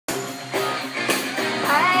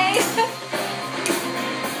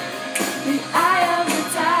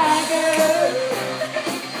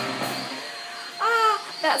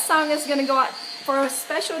That song is going to go out for a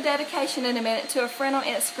special dedication in a minute to a friend on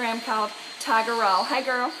Instagram called TannyRaw. Hey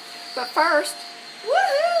girl. But first,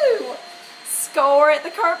 woohoo! Score at the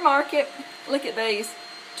Curb Market. Look at these.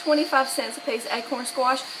 25 cents a piece acorn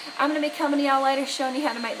squash. I'm going to be coming to y'all later showing you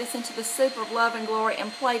how to make this into the soup of love and glory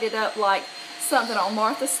and plate it up like something on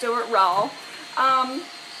Martha Stewart Raw.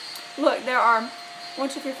 Look, there are 1,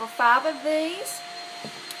 2, 3, 4, 5 of these.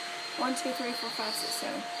 1, 2, 3, 4, 5, 6,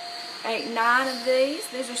 7, 8, 9 of these.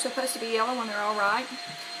 These are supposed to be yellow when they're all right.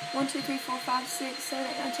 1, 2, 3, 4, 5, 6, 7,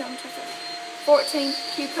 8, 9, 10, 11, 12, 13, 14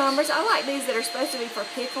 cucumbers. I like these that are supposed to be for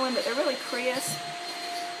pickling, but they're really crisp.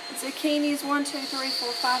 Zucchinis, 1, 2, 3,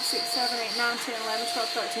 4, 5, 6, 7, 8, 9, 10, 11, 12,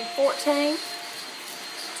 13, 14.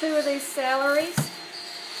 2 of these celeries.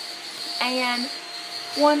 And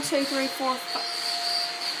 1, 2, 3, 4,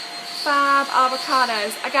 5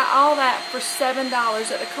 avocados. I got all that for $7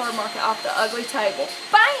 at the Curb Market off the ugly table.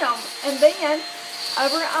 Bam! And then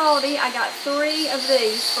over at Aldi, I got 3 of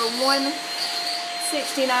these for $1.69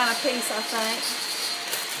 a piece, I think.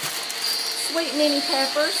 Sweet mini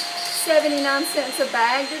peppers, 79 cents a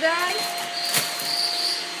bag today.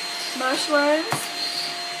 Mushrooms.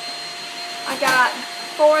 I got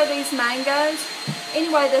 4 of these mangoes.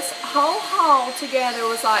 Anyway, this whole haul together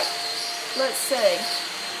was like, let's see,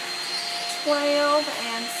 12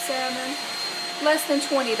 and 7, less than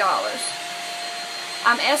 $20.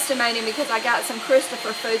 I'm estimating because I got some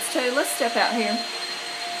Christopher foods too. Let's step out here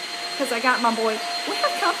because I got my boy. We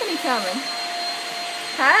have company coming.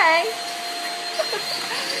 Hey.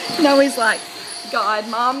 No, he's like, God,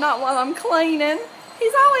 Mom, not while I'm cleaning.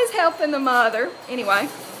 He's always helping the mother. Anyway,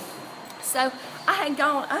 so I had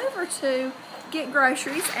gone over to get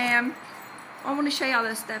groceries and I want to show y'all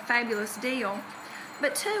that fabulous deal.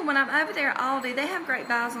 But too, when I'm over there at Aldi, they have great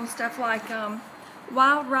buys on stuff like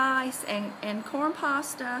wild rice and corn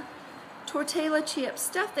pasta, tortilla chips,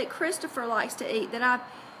 stuff that Christopher likes to eat that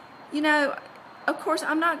you know, of course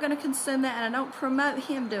I'm not going to consume that and I don't promote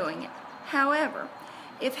him doing it. However,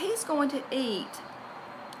 if he's going to eat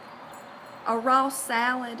a raw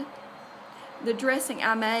salad, the dressing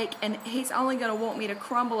I make, and he's only going to want me to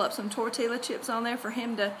crumble up some tortilla chips on there for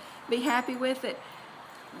him to be happy with it,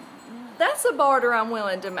 that's a barter I'm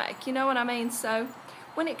willing to make, you know what I mean? So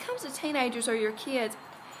when it comes to teenagers or your kids,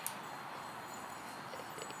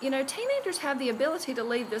 you know, teenagers have the ability to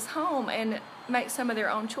leave this home and make some of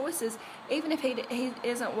their own choices, even if he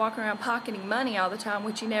isn't walking around pocketing money all the time,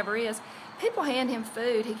 which he never is. People hand him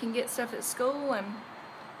food. He can get stuff at school and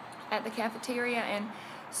at the cafeteria, and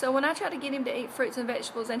so when I try to get him to eat fruits and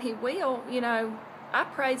vegetables, and he will, you know, I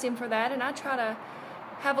praise him for that, and I try to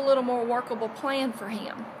have a little more workable plan for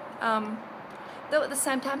him. Though at the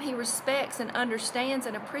same time he respects and understands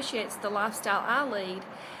and appreciates the lifestyle I lead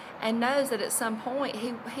and knows that at some point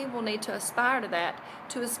he will need to aspire to that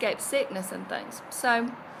to escape sickness and things.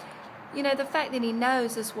 So, you know, the fact that he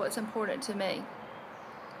knows is what's important to me.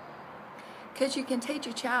 Because you can teach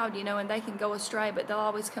a child, you know, and they can go astray, but they'll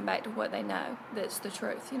always come back to what they know. That's the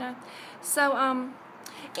truth, you know. So,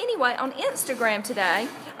 anyway, on Instagram today,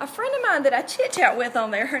 a friend of mine that I chit-chat with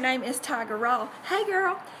on there, her name is TannyRaw. Hey,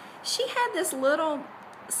 girl. She had this some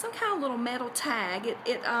kind of little metal tag.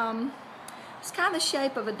 It's kind of the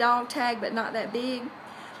shape of a dog tag, but not that big.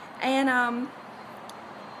 And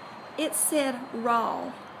it said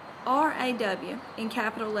Raw, R-A-W, in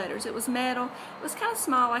capital letters. It was metal. It was kind of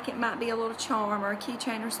small, like it might be a little charm or a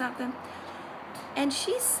keychain or something. And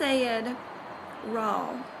she said,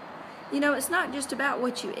 Raw. You know, it's not just about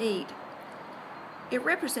what you eat. It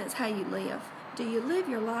represents how you live. Do you live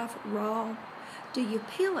your life raw? Do you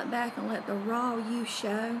peel it back and let the raw you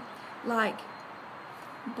show? Like,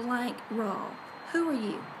 blank raw. Who are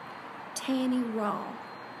you? TannyRaw.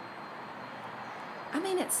 I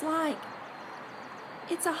mean, it's like,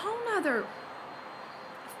 it's a whole nother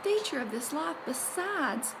feature of this life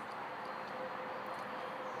besides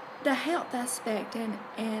the health aspect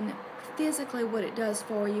and physically what it does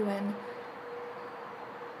for you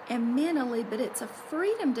and mentally, but it's a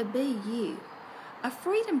freedom to be you. A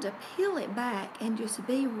freedom to peel it back and just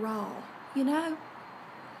be raw, you know?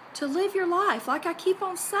 To live your life, like I keep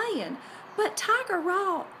on saying. But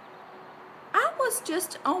TannyRaw, I was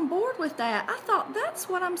just on board with that. I thought, that's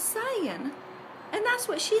what I'm saying. And that's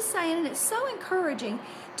what she's saying, and it's so encouraging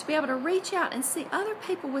to be able to reach out and see other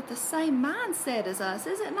people with the same mindset as us,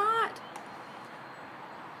 is it not?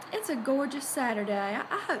 It's a gorgeous Saturday.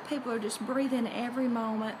 I hope people are just breathing every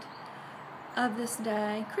moment of this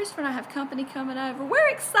day. Christopher and I have company coming over. We're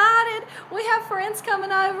excited. We have friends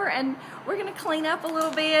coming over, and we're going to clean up a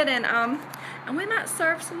little bit, and we might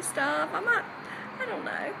serve some stuff. I don't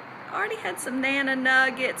know. I already had some Nana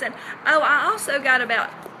nuggets, and oh, I also got about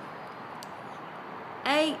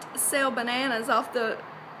 8 sell bananas off the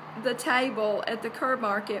table at the curb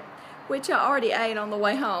market, which I already ate on the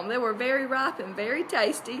way home. They were very ripe and very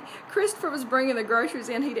tasty. Christopher was bringing the groceries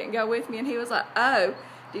in. He didn't go with me, and he was like, "Oh,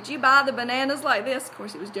 did you buy the bananas like this?" Of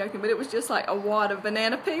course, he was joking, but it was just like a wad of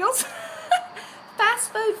banana peels.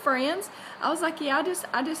 Fast food, friends. I was like, "Yeah,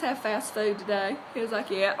 I just have fast food today." He was like,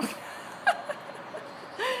 "Yeah."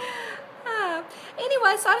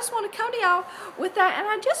 Anyway, so I just want to come to y'all with that, and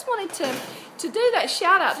I just wanted to do that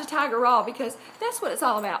shout out to TannyRaw, because that's what it's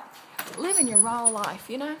all about. Living your raw life,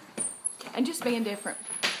 you know, and just being different.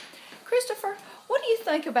 Christopher, what do you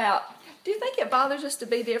think about, do you think it bothers us to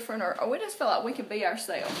be different, or we just feel like we can be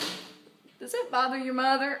ourselves? Does it bother your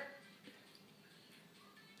mother?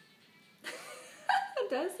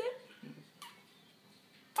 Does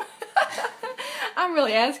it? I'm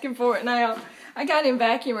really asking for it now. I got him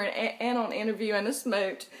vacuuming and on interview and a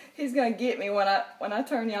smooch. He's gonna get me when I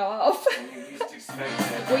turn y'all off.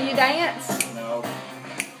 Will you dance? No.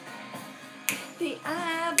 The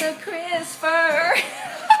eye of the Christopher.